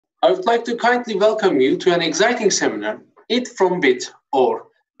I would like to kindly welcome you to an exciting seminar, It from Bit, or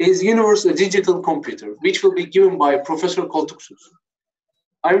Is Universe a Digital Computer, which will be given by Professor Koltuksuz.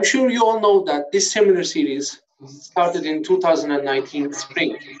 I'm sure you all know that this seminar series started in 2019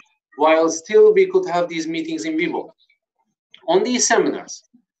 spring, while still we could have these meetings in vivo. On these seminars,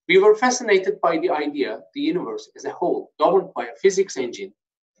 we were fascinated by the idea the universe as a whole, governed by a physics engine,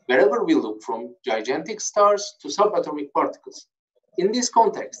 wherever we look from gigantic stars to subatomic particles. In this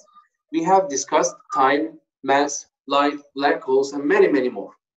context, we have discussed time, mass, light, black holes, and many, many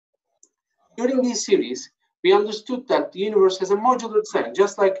more. During this series, we understood that the universe has a modular design,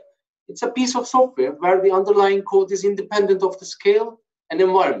 just like it's a piece of software where the underlying code is independent of the scale and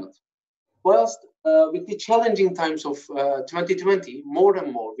environment. Whilst with the challenging times of 2020, more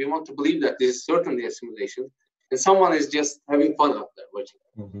and more, we want to believe that this is certainly a simulation and someone is just having fun out there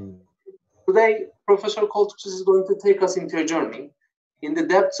watching. Today, Professor Koltuksuz is going to take us into a journey in the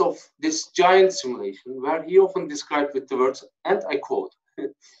depths of this giant simulation, where he often described with the words, and I quote,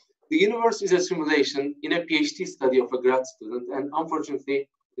 "The universe is a simulation in a PhD study of a grad student, and unfortunately,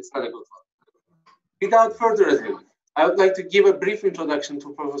 it's not a good one." Without further ado, I would like to give a brief introduction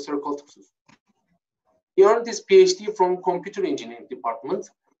to Professor Koltuksuz. He earned his PhD from Computer Engineering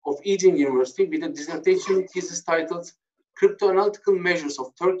Department of Eugene University with a dissertation thesis titled Cryptoanalytical Measures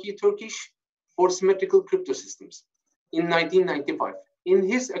of Turkish for Symmetrical Crypto Systems in 1995. In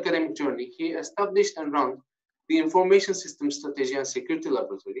his academic journey, he established and ran the Information Systems Strategy and Security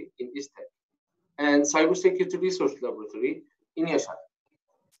Laboratory in ISTEC and Cybersecurity Research Laboratory in Yaşar.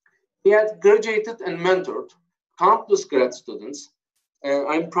 He had graduated and mentored countless grad students, and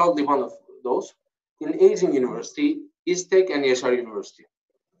I'm proudly one of those, in Eugene University, ISTEC, and Yaşar University.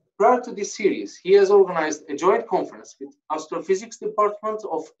 Prior to this series, he has organized a joint conference with Astrophysics Department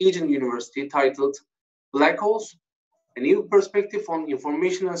of Eugene University titled Black Holes, a New Perspective on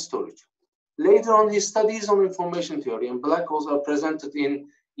Information and Storage. Later on, his studies on information theory and black holes are presented in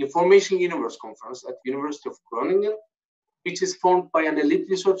Information Universe Conference at University of Groningen, which is formed by an elite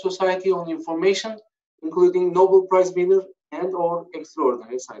research society on information, including Nobel Prize winner and/or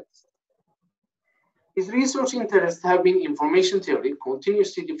extraordinary scientists. His research interests have been information theory,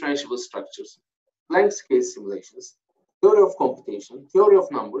 continuously differentiable structures, blank scale simulations, theory of computation, theory of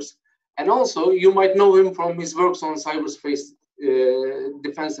numbers, and also you might know him from his works on cyberspace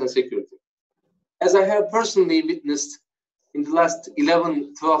defense and security. As I have personally witnessed in the last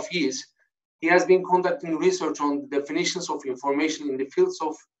 11, 12 years, he has been conducting research on the definitions of information in the fields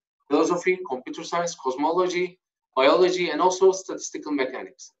of philosophy, computer science, cosmology, biology, and also statistical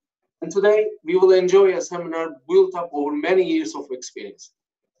mechanics. And today, we will enjoy a seminar built up over many years of experience.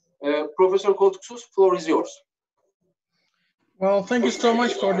 Professor Koltuksuz, floor is yours. Well, thank you so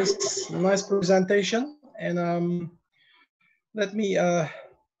much for this nice presentation. And let me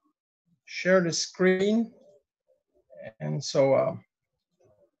share the screen. And so,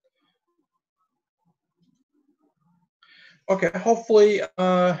 okay, hopefully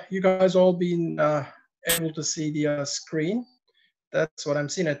you guys all been able to see the screen. That's what I'm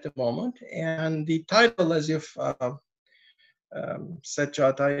seeing at the moment. And the title, as you've said,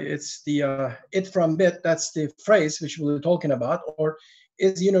 Chata, it's the it from bit. That's the phrase which we'll be talking about, or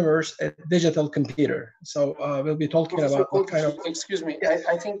is universe a digital computer? So we'll be talking Professor about what kind of. Excuse me,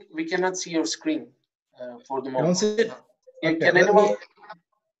 I think we cannot see your screen for the moment. You don't see it? Okay,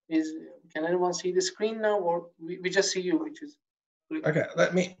 can anyone see the screen now, or we just see you, which is. Okay,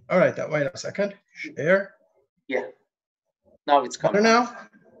 let me. All right, wait a second. Share. Yeah. Now it's coming. Better now?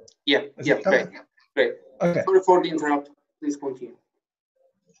 Yeah, great. Okay. Sorry for the interrupt. Please continue.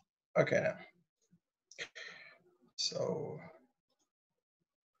 Okay, now. So,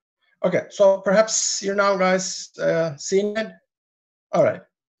 okay, so perhaps you're now guys seeing it? All right.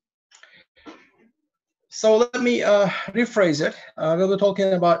 So let me rephrase it. We'll be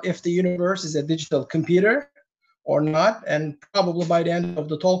talking about if the universe is a digital computer or not, and probably by the end of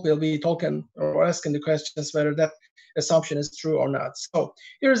the talk, we'll be talking or asking the questions whether that assumption is true or not. So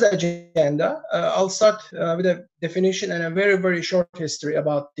here's the agenda. I'll start with a definition and a very, very short history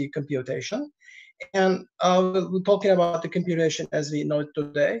about the computation. And we'll be talking about the computation as we know it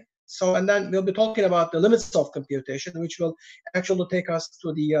today. So, and then we'll be talking about the limits of computation, which will actually take us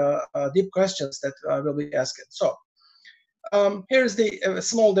to the deep questions that we'll be asking. So here's the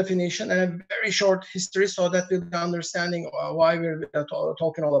small definition and a very short history so that we'll be understanding why we're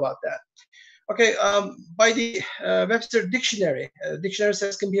talking all about that. Okay, by the Webster Dictionary, dictionary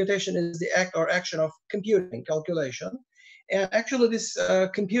says computation is the act or action of computing, calculation. And actually this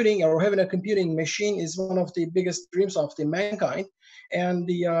computing or having a computing machine is one of the biggest dreams of the mankind. And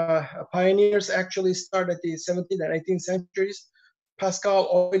the pioneers actually started the 17th and 18th centuries Pascal,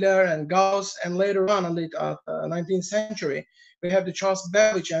 Euler, and Gauss, and later on in the 19th century, we have the Charles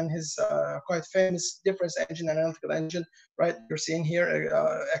Babbage and his quite famous difference engine, analytical engine, right? You're seeing here,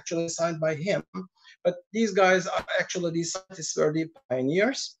 actually signed by him. But these guys are actually, these scientists were the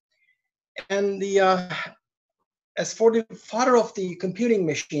pioneers. And as for the father of the computing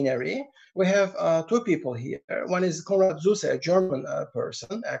machinery, we have two people here. One is Konrad Zuse, a German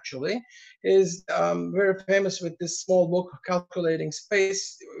person, actually. Is very famous with this small book, Calculating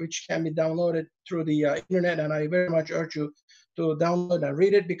Space, which can be downloaded through the internet. And I very much urge you to download and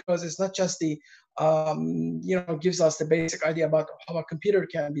read it, because it's not just the, gives us the basic idea about how a computer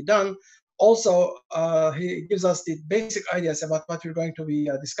can be done. Also, he gives us the basic ideas about what we're going to be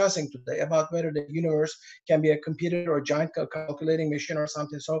discussing today, about whether the universe can be a computer or a giant calculating machine or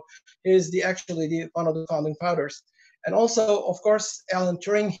something. So he's actually one of the founding fathers. And also, of course, Alan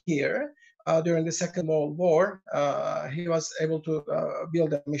Turing here, during the Second World War, he was able to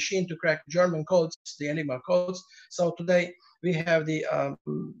build a machine to crack German codes, the Enigma codes. So today we have the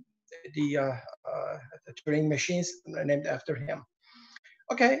Turing machines named after him.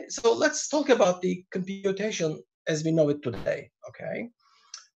 Okay, so let's talk about the computation as we know it today, okay?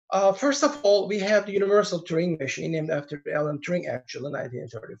 First of all, we have the universal Turing machine named after Alan Turing, actually, in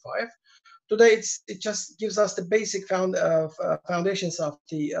 1935. Today, it just gives us the basic foundations of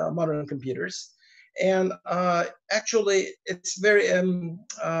the modern computers. And actually, it's very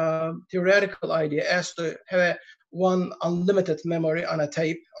theoretical idea as to have one unlimited memory on a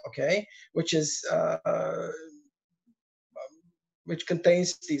tape, okay, which is which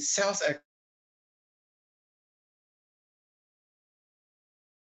contains the cells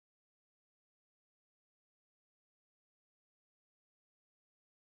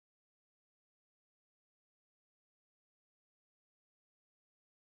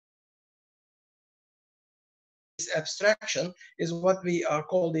abstraction is what we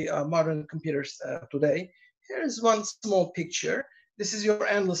call the modern computers today. Here is one small picture. This is your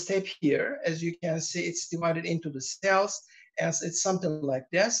endless tape here. As you can see, it's divided into the cells, and it's something like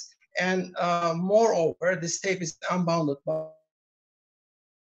this. And moreover, this tape is unbounded by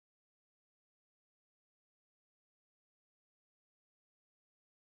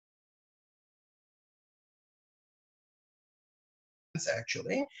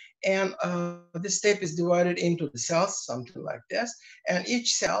actually. And this tape is divided into the cells, something like this. And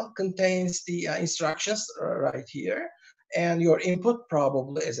each cell contains the instructions right here. And your input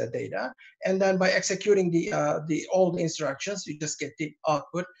probably is a data. And then by executing all the instructions, you just get the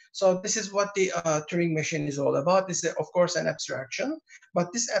output. So this is what the Turing machine is all about. This is, of course, an abstraction.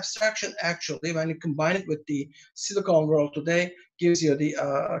 But this abstraction actually, when you combine it with the silicon world today, gives you the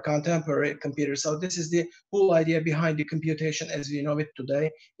contemporary computer. So this is the whole idea behind the computation as we know it today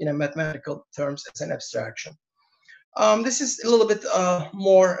in a mathematical terms as an abstraction. This is a little bit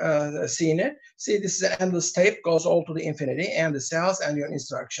more seeing it. See, this is an endless tape, goes all to the infinity, and the cells and your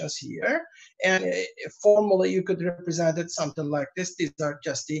instructions here. And formally, you could represent it something like this. These are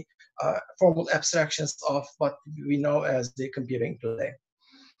just the formal abstractions of what we know as the computing today.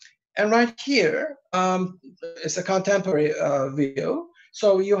 And right here is a contemporary view.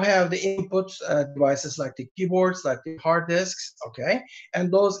 So you have the input devices like the keyboards, like the hard disks, okay?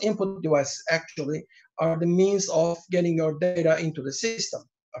 And those input devices actually are the means of getting your data into the system,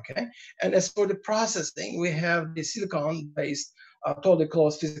 okay? And as for the processing, we have the silicon-based totally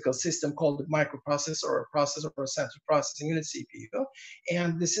closed physical system called the microprocessor or processor or central processing unit, CPU.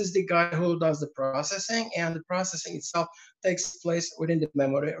 And this is the guy who does the processing, and the processing itself takes place within the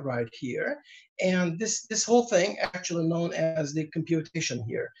memory right here. And this whole thing actually known as the computation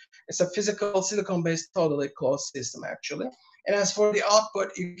here. It's a physical silicon-based totally closed system actually. And as for the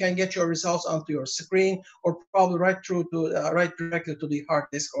output, you can get your results onto your screen or probably right directly to the hard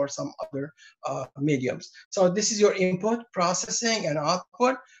disk or some other mediums. So this is your input, processing, and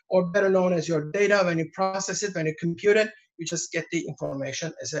output, or better known as your data. When you process it, when you compute it, you just get the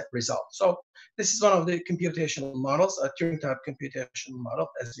information as a result. So this is one of the computational models, a Turing type computational model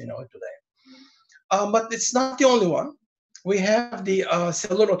as we know it today. But it's not the only one. We have the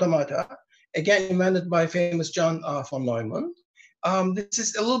cellular automata, again invented by famous John von Neumann. This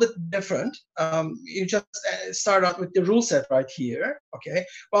is a little bit different. You just start out with the rule set right here, okay?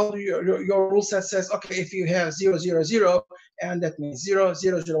 Well, your rule set says, okay, if you have 0, 0, 0, and that means 0,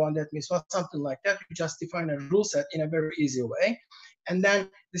 0, 0, 1, that means something like that. You just define a rule set in a very easy way. And then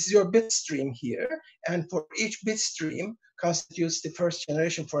this is your bit stream here. And for each bit stream constitutes the first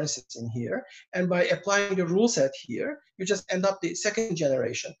generation, for instance, in here. And by applying the rule set here, you just end up the second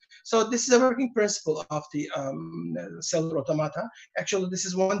generation. So this is a working principle of the cellular automata. Actually, this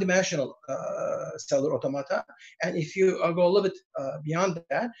is one-dimensional cellular automata. And if you go a little bit beyond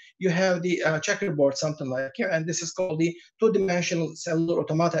that, you have the checkerboard, something like here. And this is called the two-dimensional cellular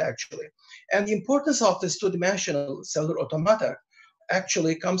automata, actually. And the importance of this two-dimensional cellular automata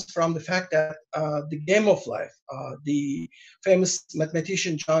actually comes from the fact that the game of life, the famous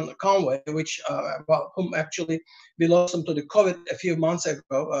mathematician John Conway, whom actually we lost him to the COVID a few months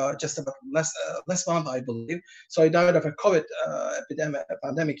ago, just about last month, I believe. So he died of a COVID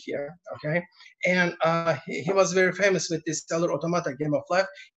pandemic here, okay? And he was very famous with this cellular automata game of life.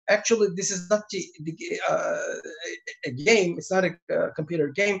 Actually, this is not a game. It's not a computer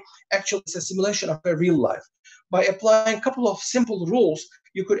game. Actually, it's a simulation of a real life. By applying a couple of simple rules,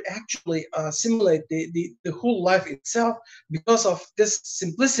 you could actually simulate the whole life itself. Because of this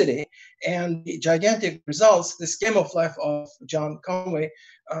simplicity and the gigantic results, this game of life of John Conway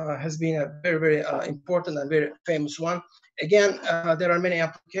has been a very, very important and very famous one. Again, there are many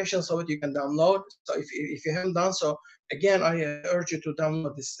applications of it you can download. So if you haven't done so, again, I urge you to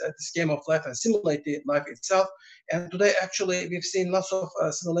download this game of life and simulate the life itself. And today, actually, we've seen lots of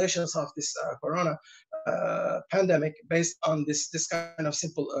simulations of this corona pandemic based on this kind of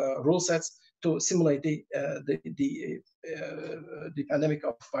simple rule sets to simulate the pandemic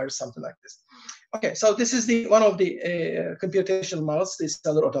of virus, something like this. Okay, so this is one of the computational models, the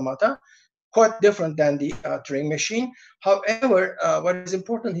cellular automata. Quite different than the Turing machine. However, what is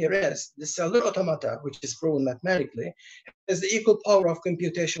important here is the cellular automata, which is proven mathematically, has the equal power of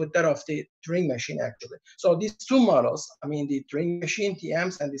computation with that of the Turing machine, actually. So these two models, I mean, the Turing machine,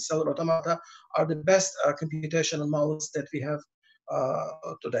 TMs, and the cellular automata are the best computational models that we have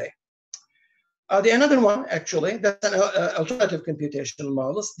today. The another one, actually, that's an alternative computational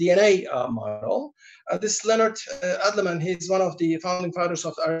model, DNA model. This Leonard Adleman, he's one of the founding fathers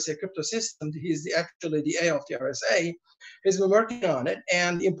of the RSA crypto system. He's actually the A of the RSA. He's been working on it.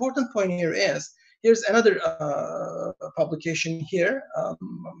 And the important point here is, here's another publication here,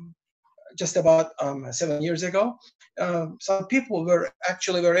 just about 7 years ago. Some people were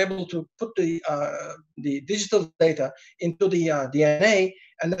able to put the digital data into the DNA,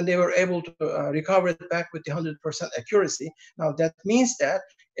 and then they were able to recover it back with the 100% accuracy. Now that means that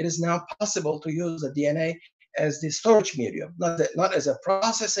it is now possible to use the DNA as the storage medium, not as a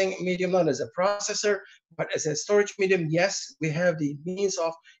processing medium, not as a processor, but as a storage medium. Yes, we have the means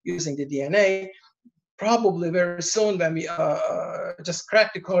of using the DNA. Probably very soon, when we just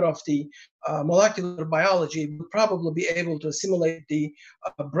crack the code of the molecular biology, we'll probably be able to simulate the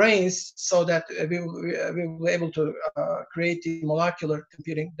brains so that we will be able to create the molecular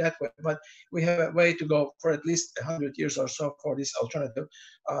computing that way. But we have a way to go for at least 100 years or so for this alternative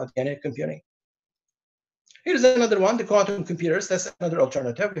DNA computing. Here's another one, the quantum computers. That's another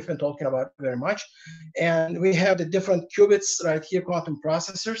alternative we've been talking about very much. And we have the different qubits right here, quantum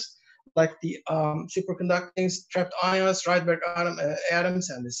processors, like the superconducting trapped ions, Rydberg atoms,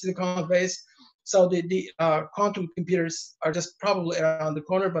 and the silicon base. So the quantum computers are just probably around the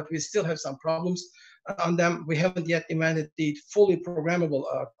corner, but we still have some problems on them. We haven't yet invented the fully programmable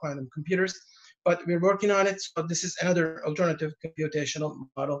quantum computers, but we're working on it. So this is another alternative computational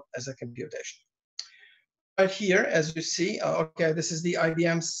model as a computation. Right here, as you see, okay, this is the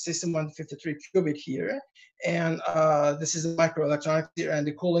IBM System 153 qubit here, and this is the microelectronics here and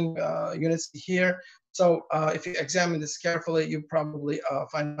the cooling units here. So if you examine this carefully, you probably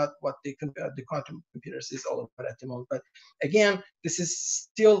find out what the quantum computers is all about at the moment. But again, this is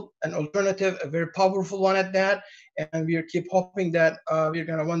still an alternative, a very powerful one at that, and we keep hoping that we're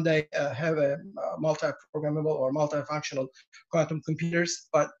going to one day have a multi-programmable or multifunctional quantum computers,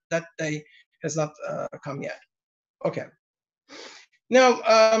 but that day has not come yet. Okay. Now,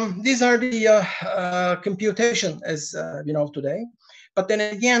 these are the computation as we know today. But then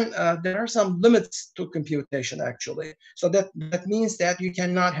again, there are some limits to computation, actually. So that means that you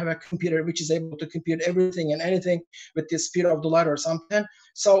cannot have a computer which is able to compute everything and anything with the speed of the light or something.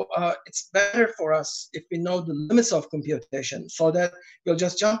 So it's better for us if we know the limits of computation so that we'll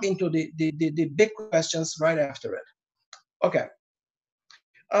just jump into the big questions right after it. Okay.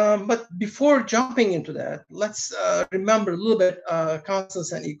 But before jumping into that, let's remember a little bit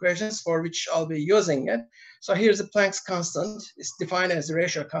constants and equations for which I'll be using it. So here's the Planck's constant. It's defined as the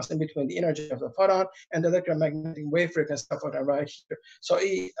ratio constant between the energy of the photon and the electromagnetic wave frequency of the photon right here. So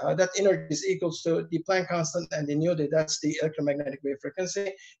that energy is equals to the Planck constant, and the nu, that's the electromagnetic wave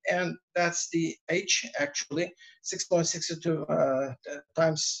frequency, and that's the h, actually, 6.62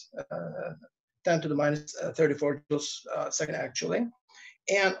 times 10 to the minus 34 joules second actually.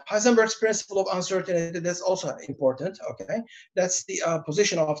 And Heisenberg's principle of uncertainty, that's also important, okay? That's the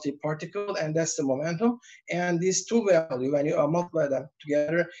position of the particle, and that's the momentum. And these two values, when you multiply them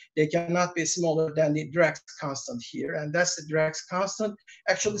together, they cannot be smaller than the Dirac's constant here. And that's the Dirac's constant.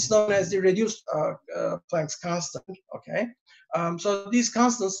 Actually, it's known as the reduced Planck's constant, okay? So these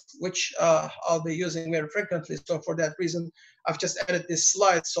constants, which I'll be using very frequently. So for that reason, I've just added this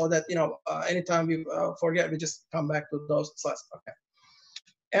slide so that, you know, anytime we forget, we just come back to those slides, okay?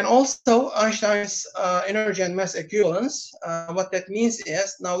 And also Einstein's energy and mass equivalence. What that means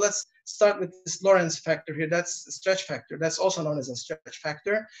is, now let's start with this Lorentz factor here. That's the stretch factor. That's also known as a stretch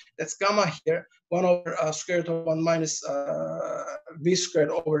factor. That's gamma here, 1 over square root of 1 minus v squared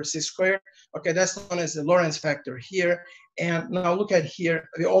over c squared. Okay, that's known as the Lorentz factor here. And now look at here.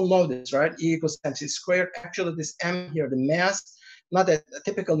 We all know this, right? E equals mc squared. Actually, this m here, the mass, not a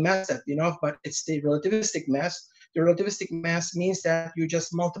typical mass that we know, but it's the relativistic mass. The relativistic mass means that you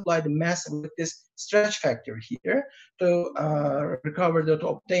just multiply the mass with this stretch factor here to to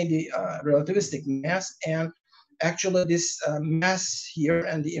obtain the relativistic mass. And actually this mass here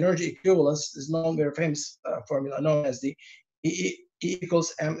and the energy equivalence is known, very famous formula known as the E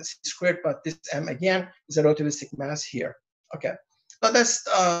equals mc squared, but this m again is a relativistic mass here. Okay, so that's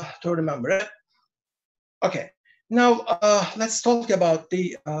to remember it. Okay, now let's talk about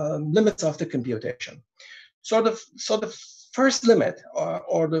the limits of the computation. So the first limit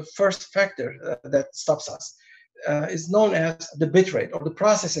or the first factor that stops us is known as the bit rate or the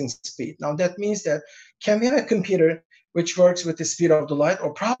processing speed. Now that means that can we have a computer which works with the speed of the light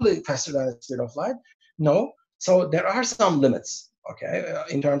or probably faster than the speed of light? No. So there are some limits, okay,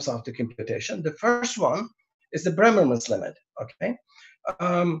 in terms of the computation. The first one is the Bremerman's limit, okay.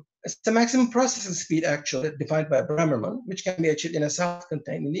 It's the maximum processing speed actually defined by Bremerman, which can be achieved in a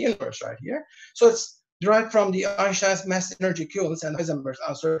self-contained in the universe right here. So it's derived from the Einstein's mass energy equivalence and Heisenberg's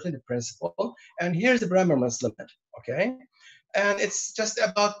uncertainty principle. And here's the Bremerman's limit, okay? And it's just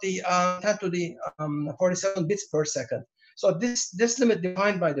about the 10 to the 47 bits per second. So this limit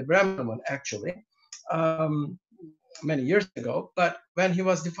defined by the Bremerman actually many years ago, but when he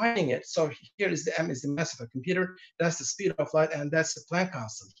was defining it, so here is the m is the mass of a computer, that's the speed of light, and that's the Planck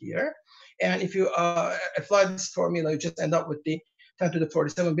constant here. And if you apply this formula, you just end up with the 10 to the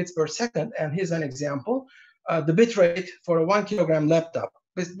 47 bits per second. And here's an example. The bit rate for a 1 kilogram laptop,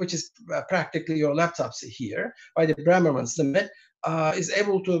 which is practically your laptops here, by the Bremerman's limit, is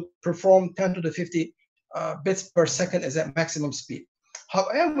able to perform 10 to the 50 bits per second as a maximum speed.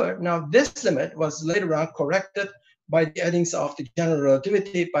 However, now this limit was later on corrected by the addings of the general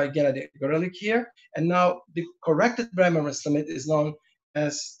relativity by Gennady Gorelick here. And now the corrected Bremerman's limit is known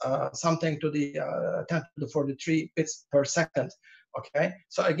as something to the 10 to the 43 bits per second. Okay,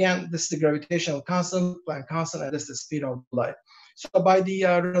 so again, this is the gravitational constant, Planck constant, and this is the speed of light. So by the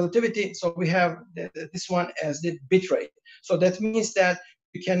relativity, so we have this one as the bit rate. So that means that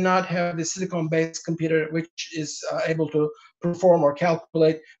you cannot have the silicon-based computer which is able to perform or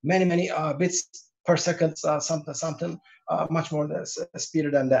calculate many bits per second, something much more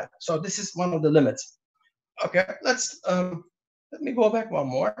speeder than that. So this is one of the limits. Okay, let's let me go back one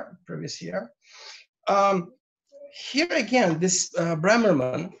more, previous here. Here again, this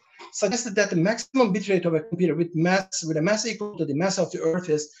Bremerman suggested that the maximum bit rate of a computer with a mass equal to the mass of the Earth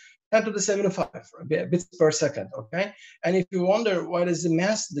is 10 to the 75 bits per second. Okay, and if you wonder what is the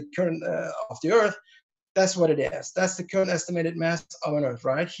mass, the current of the Earth, that's what it is. That's the current estimated mass of an Earth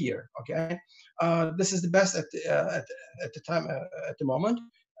right here. Okay, this is the best at the time at the moment.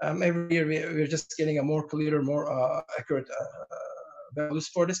 Every year we're just getting a more clearer, more accurate values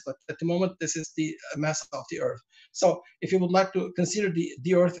for this, but at the moment this is the mass of the Earth. So if you would like to consider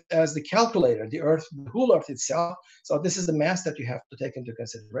the Earth as the calculator, the whole Earth itself, so this is the mass that you have to take into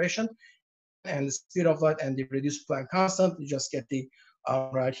consideration, and the speed of light and the reduced Planck constant, you just get the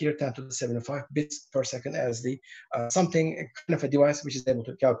right here 10 to the 75 bits per second as the something kind of a device which is able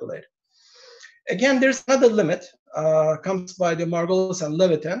to calculate. Again, there's another limit comes by the Margolis and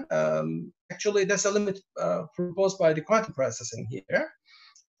Levitin. Actually, that's a limit proposed by the quantum processing here.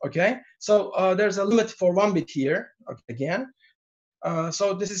 Okay, so there's a limit for 1 bit here. Okay, again,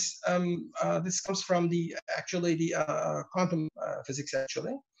 so this is this comes from the quantum physics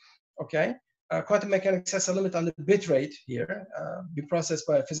actually. Okay, quantum mechanics has a limit on the bit rate here, be processed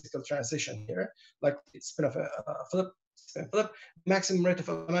by a physical transition here, like spin of a flip flip. Maximum rate of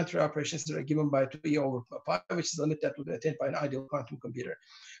elementary operations that are given by 2e over 5, which is the limit that would be attained by an ideal quantum computer.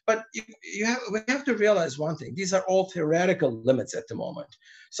 But we have to realize one thing. These are all theoretical limits at the moment.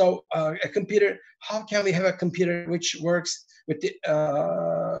 So a computer, how can we have a computer which works with the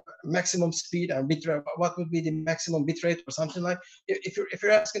maximum speed and bit rate? What would be the maximum bit rate or something like? If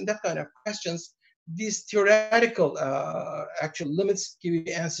you're asking that kind of questions, these theoretical actual limits give you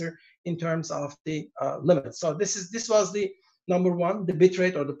the answer in terms of the limits. So this was the number one, the bit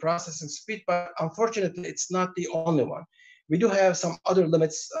rate or the processing speed, but unfortunately, it's not the only one. We do have some other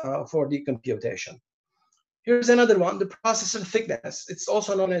limits for the computation. Here's another one, the processor thickness. It's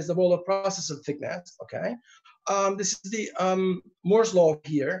also known as the wall of processor thickness, okay? This is the Moore's law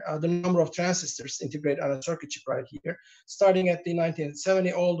here, the number of transistors integrated on a circuit chip right here, starting at the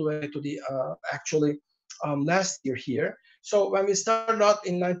 1970 all the way to the actually last year here. So when we started out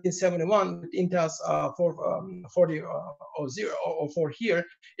in 1971 with Intel's 4004 here,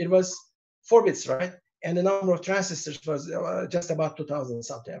 it was 4 bits, right? And the number of transistors was just about 2,000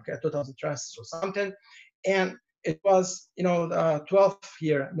 something, okay, 2,000 transistors or something. And it was, 12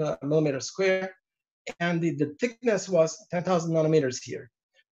 here millimeter square, and the thickness was 10,000 nanometers here.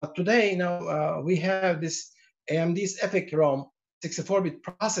 But today, we have this AMD's EPYC ROM 64-bit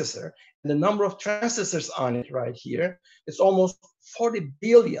processor, and the number of transistors on it right here is almost 40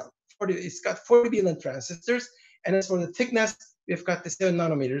 billion. It's got 40 billion transistors, and as for the thickness, we've got the 7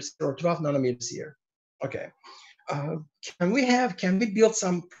 nanometers or 12 nanometers here. Okay, can we build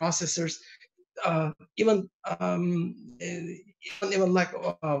some processors even like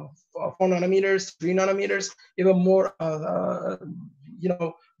 4 nanometers, 3 nanometers, even more,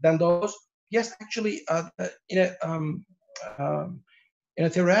 than those? Yes, actually, in a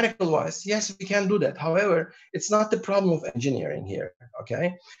theoretical wise, yes, we can do that. However, it's not the problem of engineering here,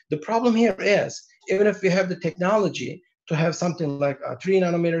 okay? The problem here is, even if we have the technology to have something like 3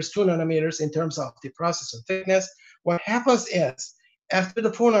 nanometers, 2 nanometers in terms of the processor thickness, what happens is, after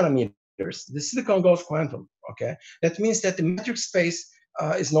the 4 nanometers, the silicon goes quantum, okay? That means that the metric space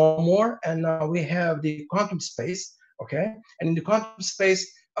is no more, and now we have the quantum space, okay? And in the quantum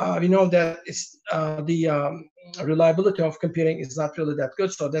space, we know that it's the reliability of computing is not really that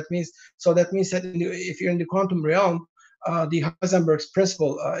good. So that means that if you're in the quantum realm, the Heisenberg's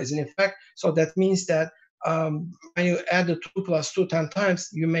principle is in effect. So that means that when you add the 2 plus 2 10 times,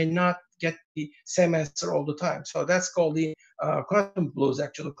 you may not get the same answer all the time. So that's called the quantum blues,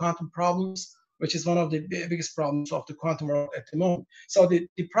 actually, quantum problems, which is one of the biggest problems of the quantum world at the moment. So the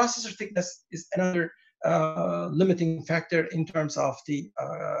processor thickness is another limiting factor in terms of the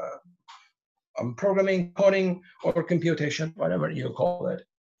programming, coding, or computation, whatever you call it.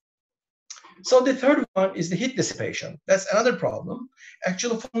 So the third one is the heat dissipation. That's another problem.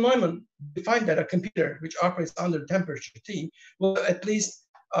 Actually, von Neumann defined that a computer which operates under temperature T will have at least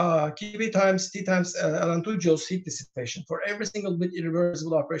kV times T times ln 2 joules heat dissipation for every single bit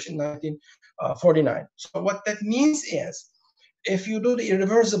irreversible operation in 1949. So what that means is, if you do the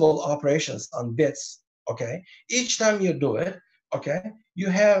irreversible operations on bits, okay, each time you do it, okay, you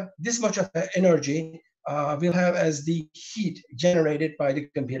have this much of energy will have as the heat generated by the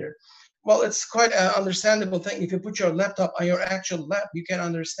computer. Well, it's quite an understandable thing. If you put your laptop on your actual lap, you can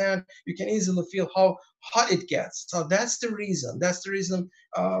understand, you can easily feel how hot it gets. So that's the reason. That's the reason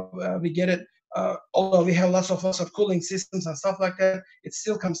we get it. Although we have lots of cooling systems and stuff like that, it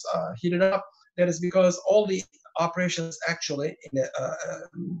still comes heated up. That is because all the operations actually in a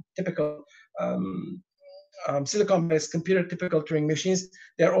typical silicon-based computer, typical Turing machines,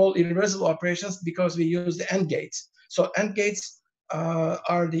 they're all irreversible operations because we use the AND gates. So AND gates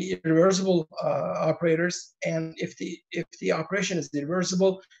are the irreversible operators, and if the operation is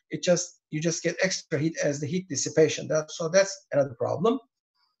irreversible, you just get extra heat as the heat dissipation. So that's another problem.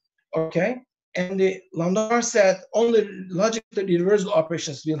 Okay, and the Landauer said only logically irreversible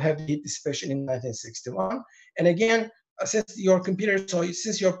operations will have heat dissipation in 1961. And again, since your computer,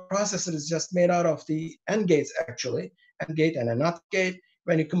 since your processor is just made out of the AND gates, actually, AND gate and a NOT gate,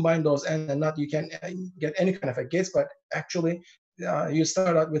 when you combine those AND and NOT, you can get any kind of a gates, but actually you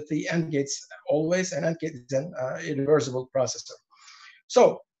start out with the AND gates always, and AND gate is an irreversible processor.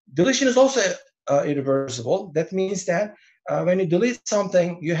 So deletion is also irreversible. That means that when you delete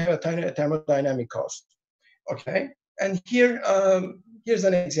something, you have a tiny thermodynamic cost. Okay, and here's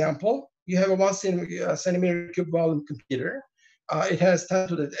an example. You have a 1 centimeter cube volume computer. It has 10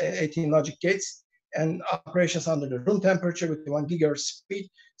 to the 18 logic gates and operations under the room temperature with 1 gigahertz speed.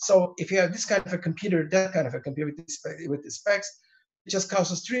 So if you have this kind of a computer, that kind of a computer with the specs, it just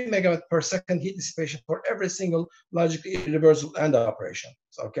causes 3 megawatt per second heat dissipation for every single logically irreversible AND operation.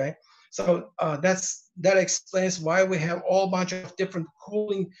 Okay, So that explains why we have all bunch of different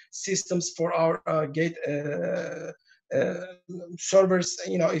cooling systems for our gate servers.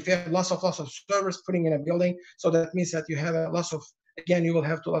 You know, if you have lots of servers putting in a building, so that means that you have a lots of, again, you will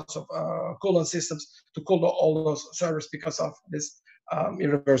have lots of coolant systems to cool all those servers because of this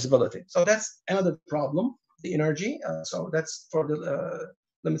irreversibility. So that's another problem, the energy. So that's for the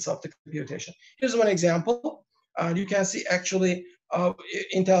limits of the computation. Here's one example. You can see actually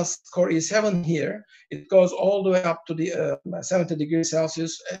Intel's Core i7 here. It goes all the way up to the 70 degrees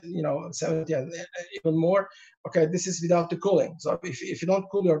Celsius, you know, 70 and even more. Okay, this is without the cooling. So if you don't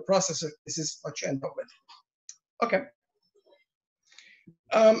cool your processor, this is what you end up with. Okay.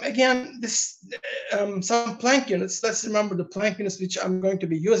 Again, this some Planck units. Let's remember the Planck units which I'm going to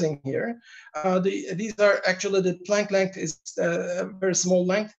be using here. These are actually, the Planck length is a very small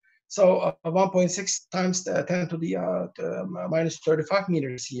length. So 1.6 times 10 to the minus 35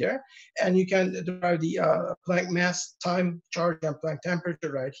 meters here. And you can derive the Planck mass, time, charge, and Planck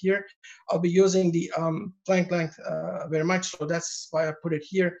temperature right here. I'll be using the Planck length very much. So that's why I put it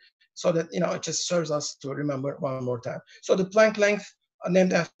here, so that, you know, it just serves us to remember one more time. So the Planck length,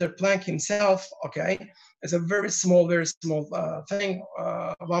 named after Planck himself, okay, is a very small thing,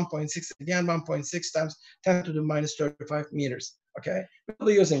 1.6, again, 1.6 times 10 to the minus 35 meters, okay? We'll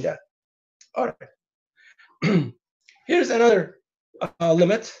be using that. All right. Here's another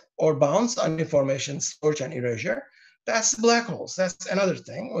limit or bounds on information storage and erasure. That's black holes. That's another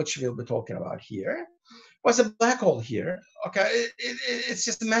thing which we'll be talking about here. What's a black hole here? Okay, it's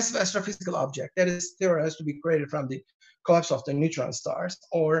just a massive astrophysical object that is theorized to be created from the collapse of the neutron stars,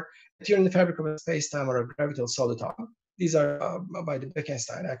 or a tear in the fabric of a space-time, or a gravitational soliton. These are by the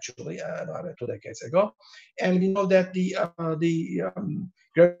Bekenstein, actually, about 2 decades ago. And we know that the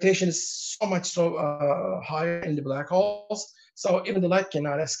gravitation is so higher in the black holes, so even the light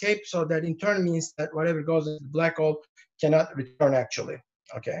cannot escape. So that in turn means that whatever goes into the black hole cannot return, actually.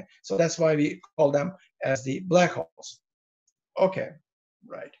 Okay, so that's why we call them as the black holes. Okay,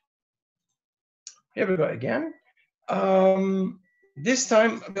 right. Here we go again. This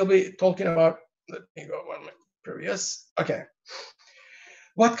time we'll be talking about, let me go one minute previous. Okay.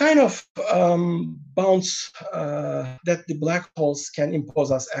 What kind of bounds that the black holes can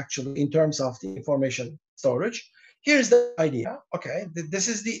impose us, actually, in terms of the information storage? Here's the idea. Okay, this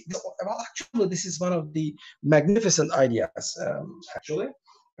is actually, this is one of the magnificent ideas, actually.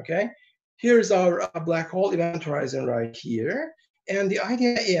 Okay, here's our black hole event horizon right here. And the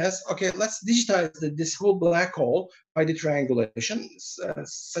idea is, okay, let's digitize this whole black hole by the triangulation,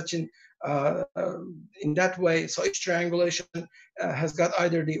 in that way. So each triangulation has got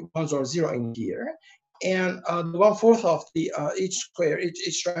either the 1s or 0 in here. And the 1/4 of the each square,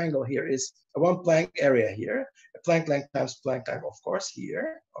 each triangle here is one Planck area here, a Planck length times Planck time, of course,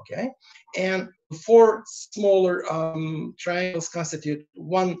 here. Okay, and 4 smaller triangles constitute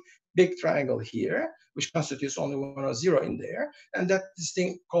one big triangle here, which constitutes only 1 or 0 in there, and that is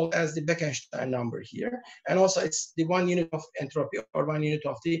thing called as the Bekenstein number here, and also it's the 1 unit of entropy, or 1 unit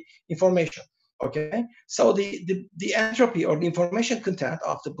of the information. Okay, so the entropy or the information content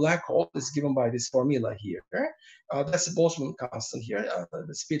of the black hole is given by this formula here. That's the Boltzmann constant here,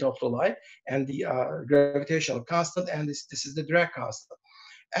 the speed of the light, and the gravitational constant, and this is the Dirac constant.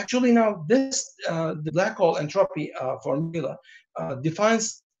 Actually, now this the black hole entropy formula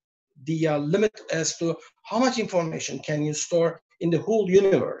defines the limit as to how much information can you store in the whole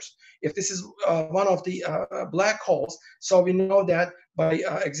universe. If this is one of the black holes, so we know that by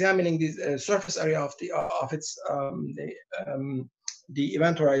examining the surface area of the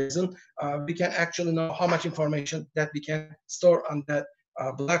event horizon, we can actually know how much information that we can store on that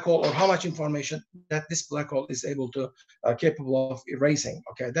black hole, or how much information that this black hole is able to capable of erasing.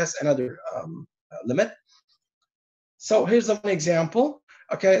 Okay, that's another limit. So here's an example.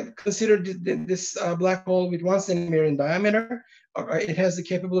 Okay, consider this black hole with 1 centimeter in diameter. It has the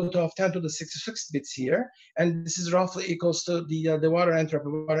capability of 10 to the 66 bits here, and this is roughly equals to the water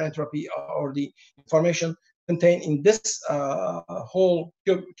entropy, or the information contained in this whole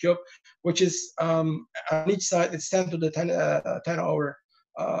cube, which is on each side, it's 10 to the 10 over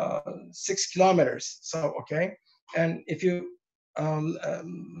 6 kilometers. So, okay, and if you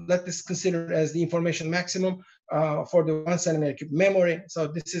let this considered as the information maximum for the 1 centimeter cube memory. So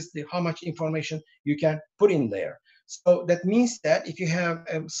this is how much information you can put in there. So that means that if you have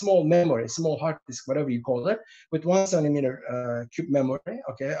a small memory, small hard disk, whatever you call it, with 1 centimeter cube memory,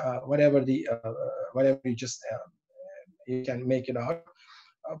 okay, whatever you just you can make it out.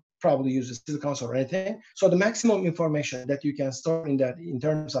 probably use a silicon or anything. So the maximum information that you can store in that, in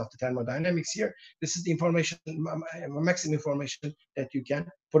terms of the thermodynamics here, this is the information, maximum information that you can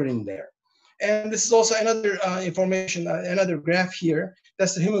put in there. And this is also another information, another graph here.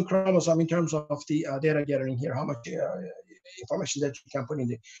 That's the human chromosome in terms of the data gathering here, how much information that you can put in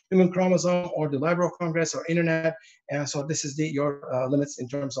the human chromosome or the Library of Congress or internet. And so this is your limits in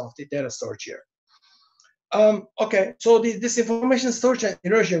terms of the data storage here. Okay, so this information storage and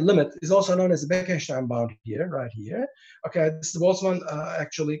erosion limit is also known as the Bekenstein bound here, right here. Okay, this is the Boltzmann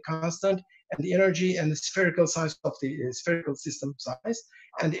actually constant, and the energy and the spherical size of the spherical system size,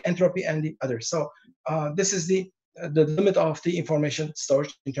 and the entropy and the others. So this is the limit of the information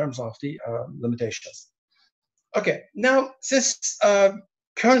storage in terms of the limitations. Okay, now since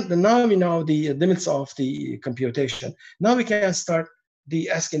now we know the limits of the computation, now we can start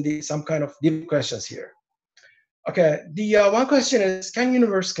asking some kind of deep questions here. Okay, the one question is, can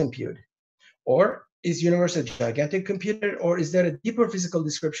universe compute? Or is universe a gigantic computer? Or is there a deeper physical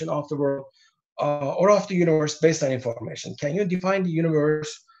description of the world or of the universe based on information? Can you define the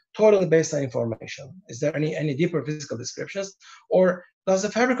universe totally based on information? Is there any deeper physical descriptions? Or does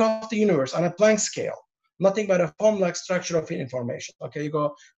the fabric of the universe on a Planck scale, nothing but a foam-like structure of information? Okay, you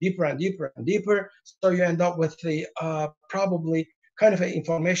go deeper and deeper and deeper, so you end up with the probably kind of an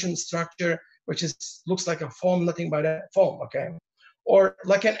information structure which looks like a foam, nothing but a foam, okay? Or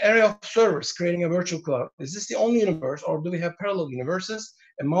like an array of servers creating a virtual cloud. Is this the only universe, or do we have parallel universes?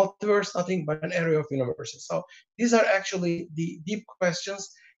 A multiverse, nothing but an array of universes. So these are actually the deep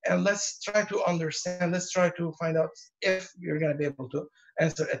questions, and let's try to understand, let's try to find out if we're gonna be able to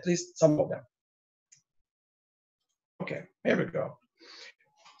answer at least some of them. Okay, here we go.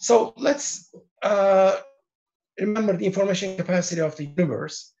 So let's remember the information capacity of the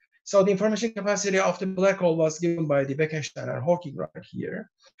universe. So the information capacity of the black hole was given by the Bekenstein and Hawking right here.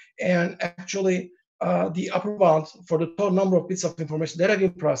 And actually, the upper bound for the total number of bits of information that have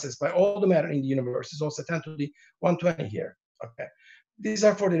been processed by all the matter in the universe is also 10 to the 120 here. Okay, these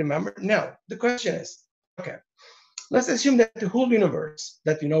are for the remember. Now, the question is, okay, let's assume that the whole universe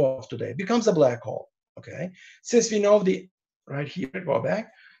that we know of today becomes a black hole. Okay, since we know right here, go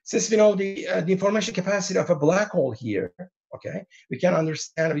back. Since we know the information capacity of a black hole here, okay, we can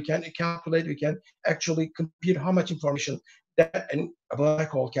understand, we can calculate, we can actually compute how much information that a black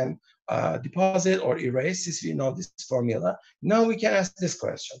hole can deposit or erase, since we know this formula. Now we can ask this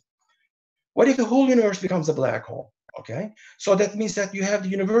question. What if the whole universe becomes a black hole? Okay, so that means that you have the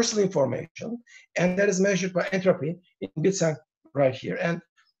universal information, and that is measured by entropy in bits right here. And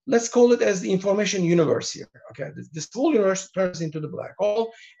let's call it as the information universe here. Okay, this whole universe turns into the black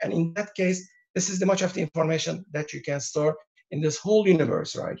hole, and in that case, this is the much of the information that you can store in this whole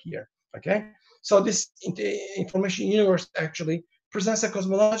universe right here. Okay, so this information universe actually presents a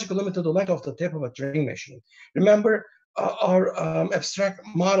cosmological limit to the length of the tape of a Turing machine. Remember, our abstract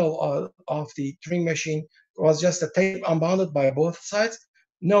model of the Turing machine was just a tape unbounded by both sides.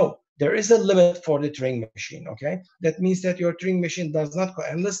 No, there is a limit for the Turing machine, okay? That means that your Turing machine does not go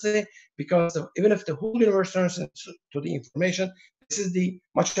endlessly, because even if the whole universe turns into the information, this is the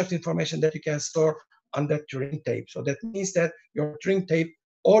much of the information that you can store on that Turing tape. So that means that your Turing tape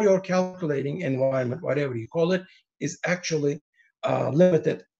or your calculating environment, whatever you call it, is actually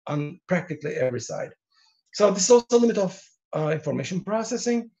limited on practically every side. So this is also a limit of information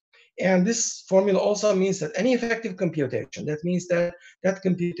processing. And this formula also means that any effective computation, that means that that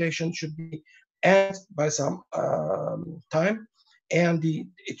computation should be ended by some time, and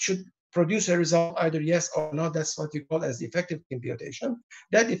it should produce a result either yes or no. That's what we call as the effective computation.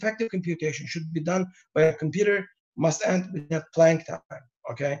 That effective computation should be done by a computer, must end within Planck time,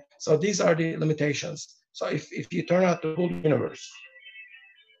 okay? So these are the limitations. So if you turn out the whole universe,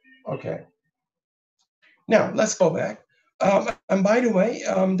 okay. Now, let's go back. And by the way,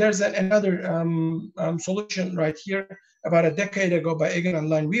 there's another solution right here about a decade ago by Egan and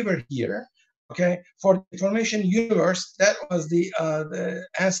Lineweaver here. Okay, for the information universe, that was the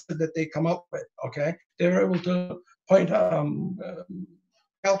answer that they come up with. Okay, they were able to point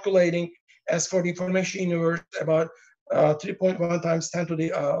calculating as for the information universe about 3.1 times 10 to the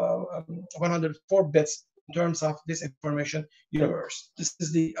 104 bits in terms of this information universe. This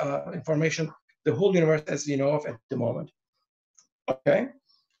is the information, the whole universe as we know of at the moment. Okay,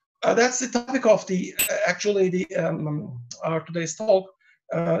 that's the topic of the our today's talk.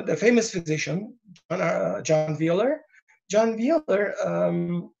 The famous physician John Wheeler. John Wheeler,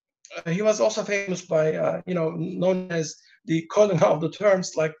 he was also famous by known as the calling of the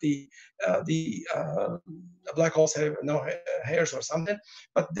terms, like the black holes have no hairs or something.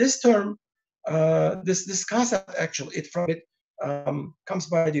 But this term, this concept actually, comes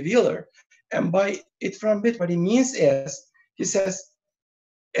by the Wheeler. And by it from bit, what he means is, he says,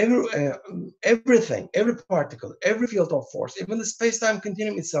 everything, every particle, every field of force, even the space-time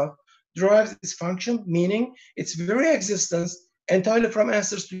continuum itself, derives its function, meaning its very existence, entirely from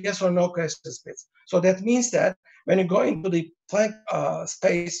answers to yes or no question bits. So that means that when you go into the Planck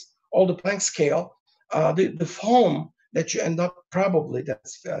space, or the Planck scale, the form that you end up, probably,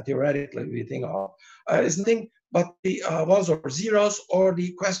 that's theoretically we think of, is nothing but the ones or zeros, or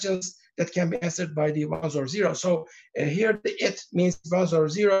the questions that can be answered by the ones or zeros. So here the it means ones or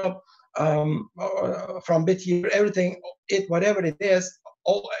zero, from bit here, everything, it, whatever it is,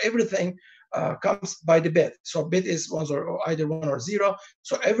 everything comes by the bit. So bit is ones or either 1 or 0.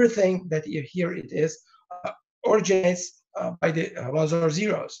 So everything that you hear it is originates by the ones or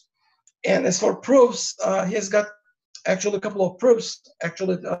zeros. And as for proofs, he has got actually a couple of proofs.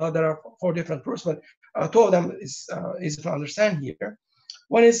 Actually, there are 4 different proofs, but 2 of them is easy to understand here.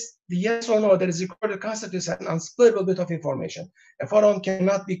 One is the yes or no that is recorded constitutes an unsplittable bit of information. A photon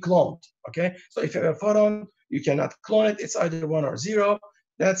cannot be cloned. Okay, so if you have a photon, you cannot clone it. It's either 1 or 0.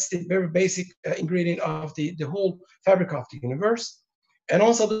 That's the very basic ingredient of the whole fabric of the universe. And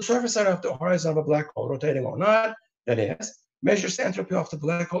also the surface area of the horizon of a black hole, rotating or not, that is, measures the entropy of the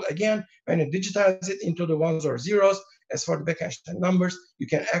black hole. Again, when you digitize it into the ones or zeros, as for the Beck-Einstein numbers, you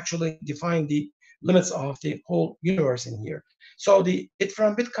can actually define the limits of the whole universe in here. So the it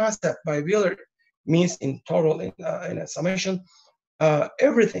from bit concept by Wheeler means in total, in a summation,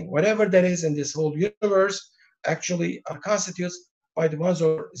 everything, whatever that is in this whole universe, actually constitutes by the ones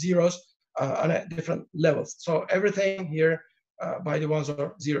or zeros on a different levels. So everything here by the ones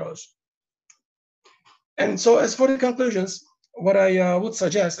or zeros. And so as for the conclusions, what I would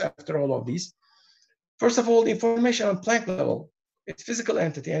suggest after all of these, first of all, the information on Planck level, it's physical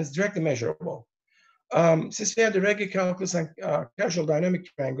entity and it's directly measurable. Since we have the regular calculus and causal dynamic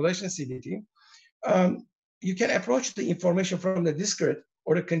triangulation, CDT, you can approach the information from the discrete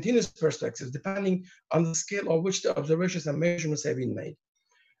or the continuous perspectives, depending on the scale of which the observations and measurements have been made.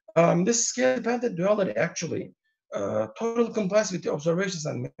 This scale-dependent duality actually totally complies with the observations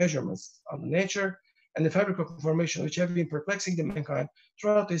and measurements on the nature and the fabric of information, which have been perplexing the mankind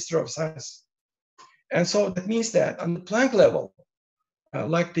throughout the history of science. And so that means that on the Planck level,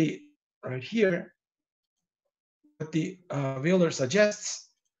 like the right here, what the Wheeler suggests,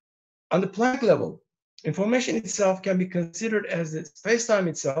 on the Planck level, information itself can be considered as the space-time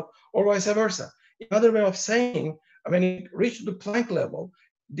itself, or vice versa. Another way of saying, when you reach the Planck level,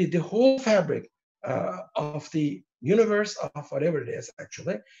 the whole fabric of the universe, of whatever it is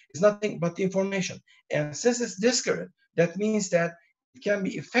actually, is nothing but the information. And since it's discrete, that means that it can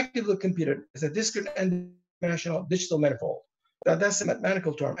be effectively computed as a discrete and dimensional digital manifold. That's a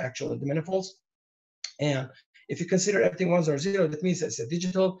mathematical term, actually, the manifolds. And if you consider everything ones or zero, that means it's a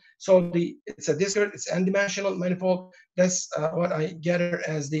digital. So it's a discrete, it's n-dimensional manifold. That's what I gather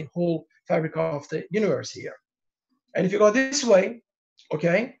as the whole fabric of the universe here. And if you go this way,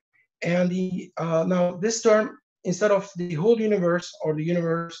 okay, and now this term, instead of the whole universe or the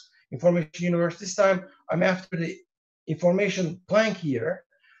universe, information universe, this time I'm after the information Planck here,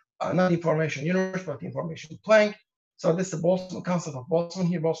 not information universe, but information Planck. So this is the Boltzmann constant of Boltzmann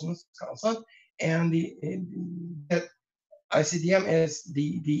here, Boltzmann's constant. And that ICDM is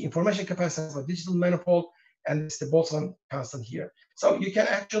the information capacity of a digital manifold, and it's the Boltzmann constant here. So you can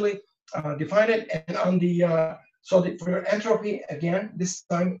actually define it, and on the for your entropy, again, this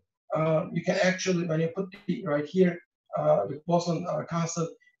time you can actually, when you put the right here, the Boltzmann constant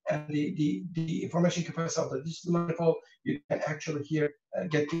and the information capacity of the digital manifold, you can actually here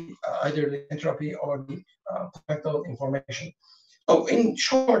get either the entropy or the Planck information. So in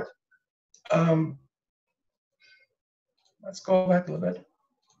short, let's go back a little bit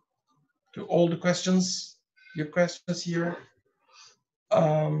to all the questions, your questions here.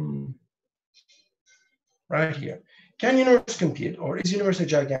 Right here. Can universe compute, or is universe a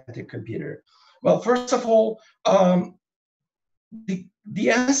gigantic computer? Well, first of all, the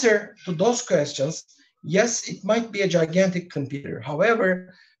answer to those questions, yes, it might be a gigantic computer.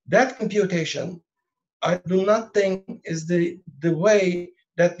 However, that computation, I do not think is the way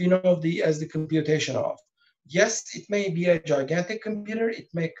that we know as the computation of. Yes, it may be a gigantic computer, it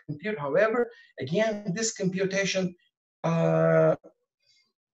may compute. However, again, this computation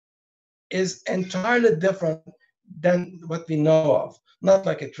is entirely different than what we know of. Not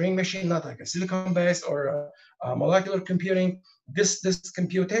like a Turing machine, not like a silicon-based or a molecular computing. This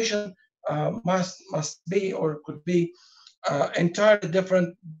computation must be or could be entirely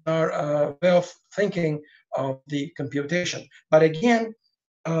different way of thinking of the computation. But again,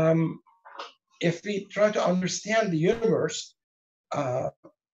 if we try to understand the universe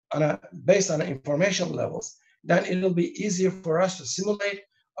based on information levels, then it'll be easier for us to simulate,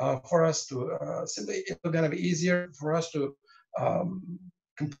 it's going to be easier for us to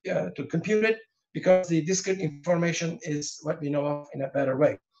compute it, because the discrete information is what we know of in a better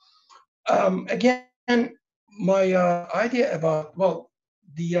way. Again, my idea about, well,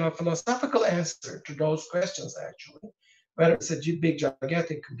 the philosophical answer to those questions, actually, whether it's a big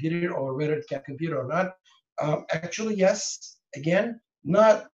gigantic computer or whether it can compute or not, actually, yes, again,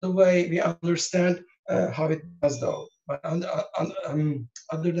 not the way we understand how it does, though. But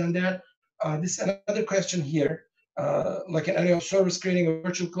other than that, this is another question here. Like an array of servers creating a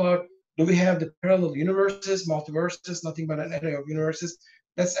virtual cloud, do we have the parallel universes, multiverses, nothing but an array of universes?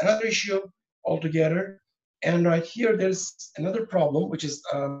 That's another issue altogether. And right here, there's another problem, which is,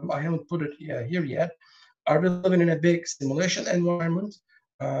 I haven't put it here yet. Are we living in a big simulation environment?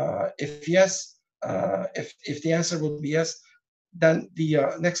 If yes, if the answer would be yes, then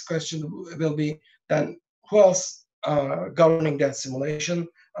the next question will be, then who else governing that simulation?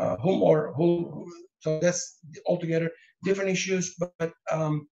 Whom or who? So that's altogether different issues. But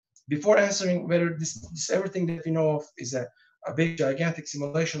before answering whether this everything that we know of is a big gigantic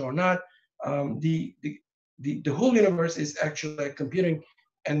simulation or not, the whole universe is actually a computing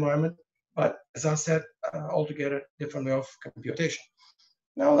environment. But as I said, altogether different way of computation.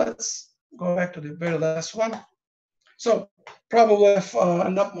 Now let's go back to the very last one. So probably I've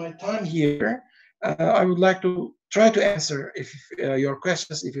enough my time here. I would like to try to answer if your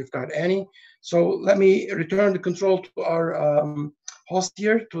questions, if you've got any. So let me return the control to our host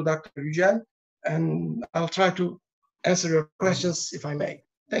here, to Dr. Yücel, and I'll try to answer your questions if I may.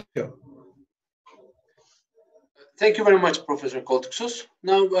 Thank you. Thank you very much, Professor Koltuksuz.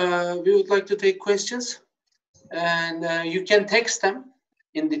 Now we would like to take questions, and you can text them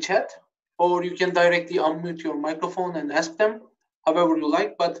in the chat, or you can directly unmute your microphone and ask them, however you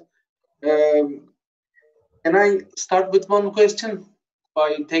like. But can I start with one question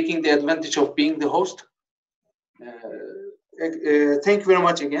by taking the advantage of being the host? Thank you very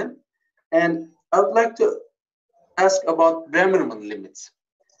much again. And I would like to ask about Bremerman limits.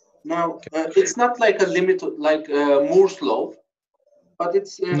 Now, it's not like a limit like Moore's law, but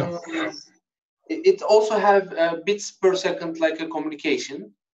it's it also have bits per second like a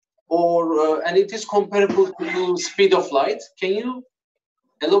communication, or and it is comparable to speed of light. Can you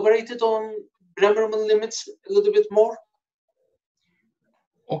elaborate it on Bremerman limits a little bit more?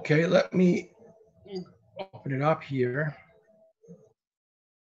 Okay, let me open it up here.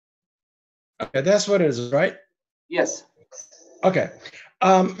 Okay, that's what it is, right? Yes. Okay.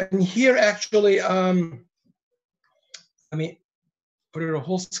 And here actually, let me put it a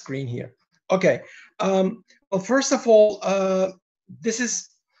whole screen here. Okay. Well, first of all, this is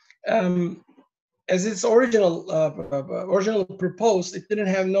as its original proposed. It didn't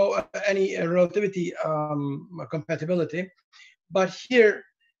have any relativity compatibility, but here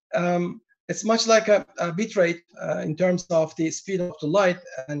it's much like a bit rate in terms of the speed of the light,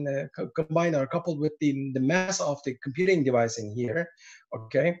 and combined or coupled with the mass of the computing device in here.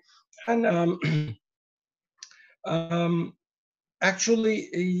 Okay, and actually,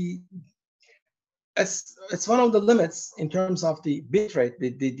 it's one of the limits in terms of the bit rate,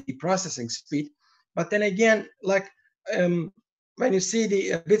 the processing speed. But then again, like when you see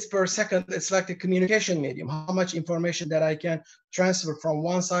the bits per second, it's like the communication medium, how much information that I can transfer from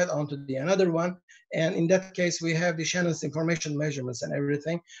one side onto the another one. And in that case, we have the Shannon's information measurements and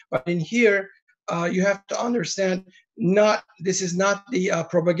everything. But in here, you have to understand, this is not the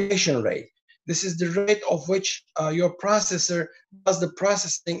propagation rate. This is the rate of which your processor does the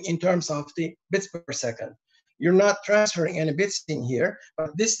processing in terms of the bits per second. You're not transferring any bits in here,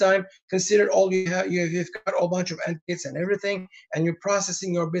 but this time consider all you have. You've got a whole bunch of AND gates and everything, and you're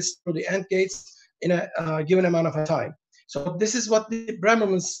processing your bits through the AND gates in a given amount of time. So this is what the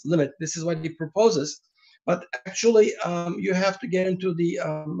Bremerman's limit. This is what he proposes. But actually, you have to get into the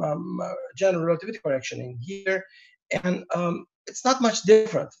general relativity correction in here, and it's not much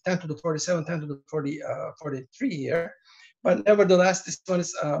different, 10 to the 47, 10 to the 43 here. But nevertheless, this one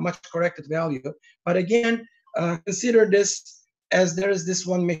is a much corrected value. But again, consider this as there is this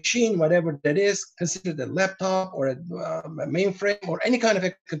one machine, whatever that is, consider the laptop or a mainframe or any kind of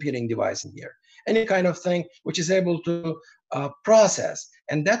a computing device in here, any kind of thing which is able to process.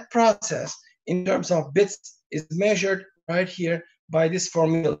 And that process in terms of bits is measured right here by this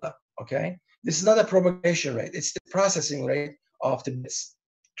formula, okay? This is not a propagation rate, it's the processing rate of the bits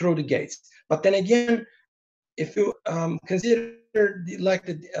through the gates. But then again, if you consider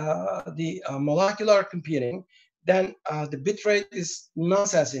the molecular computing, then the bit rate is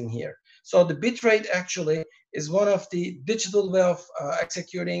nonsense in here. So the bit rate actually is one of the digital way of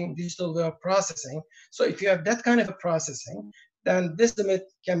executing, digital way of processing. So if you have that kind of processing, then this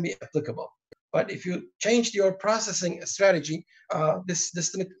limit can be applicable. But if you change your processing strategy,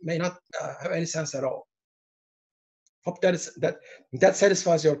 this limit may not have any sense at all. Hope that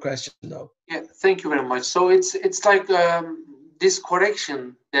satisfies your question, though. Yeah, thank you very much. So it's like this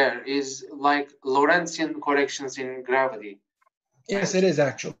correction there is like Lorentzian corrections in gravity. Yes, it is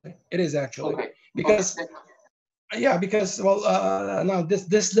actually. It is actually. Okay. Because okay. Yeah, because well, now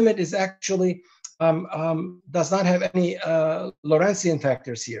this limit is actually does not have any Lorentzian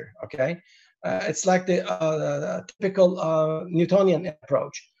factors here. Okay, it's like the typical Newtonian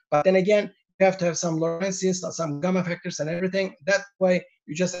approach. But then again, you have to have some Lorentzians, some gamma factors, and everything. That way,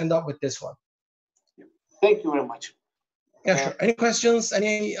 you just end up with this one. Thank you very much. Yeah, sure. Any questions?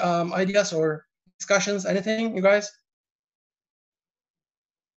 Any ideas or discussions? Anything, you guys?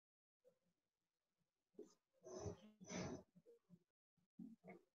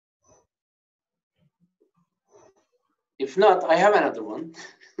 If not, I have another one.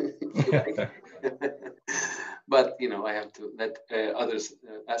 But you know, I have to let others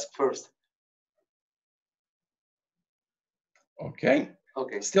ask first. Okay.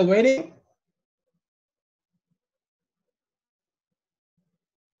 Okay. Still waiting.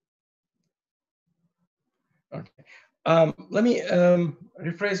 Okay. Let me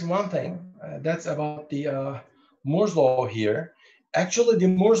rephrase one thing. That's about the Moore's law here. Actually, the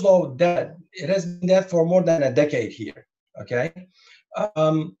Moore's law dead. It has been dead for more than a decade here. Okay,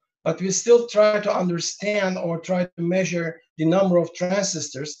 but we still try to understand or try to measure the number of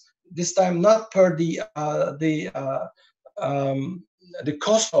transistors. This time, not per the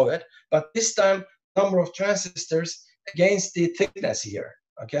cost of it, but this time number of transistors against the thickness here.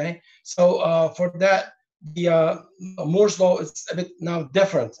 Okay, so for that, the Moore's law is a bit now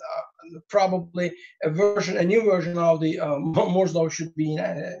different. Probably a new version of the Moore's law should be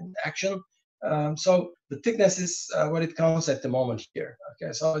in action. So the thickness is what it counts at the moment here.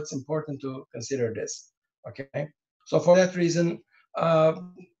 Okay, so it's important to consider this. Okay, so for that reason,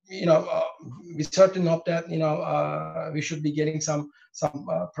 we certainly hope that we should be getting some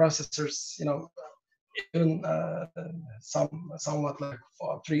processors, even somewhat like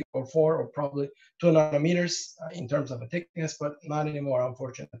 3 or 4 or probably 2 nanometers in terms of a thickness, but not anymore,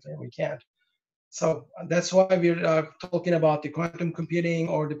 unfortunately, we can't. So that's why we're talking about the quantum computing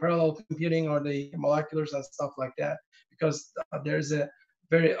or the parallel computing or the moleculars and stuff like that, because there's a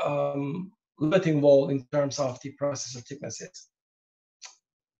very limiting wall in terms of the processor thicknesses.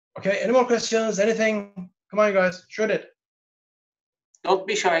 Okay, any more questions? Anything? Come on, guys, shoot it. Don't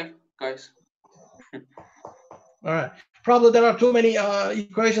be shy, guys. All right. Probably there are too many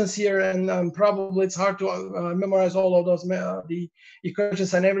equations here, and probably it's hard to memorize all of those the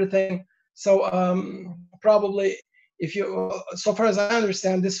equations and everything. So probably, if you, so far as I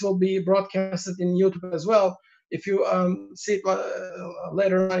understand, this will be broadcasted in YouTube as well. If you see it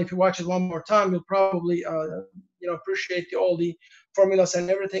later on, if you watch it one more time, you'll probably appreciate all the formulas and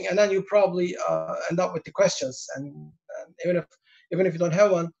everything, and then you probably end up with the questions. And even if you don't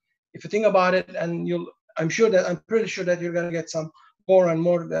have one, if you think about it, and I'm pretty sure that you're going to get some more and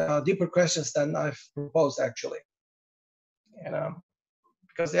more deeper questions than I've proposed actually. And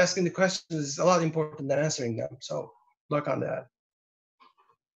because asking the questions is a lot important than answering them. So luck on that.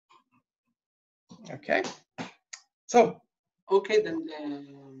 Okay. So. Okay, then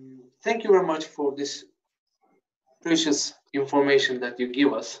thank you very much for this precious information that you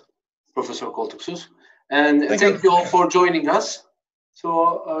give us, Professor Koltuksuz. And thank you all for joining us.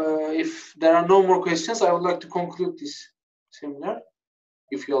 So if there are no more questions, I would like to conclude this seminar,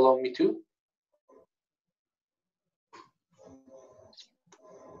 if you allow me to.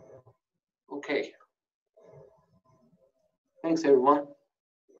 Okay. Thanks, everyone.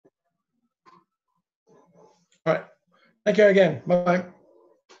 All right. Thank you again. Bye-bye.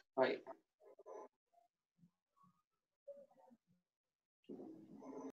 Bye.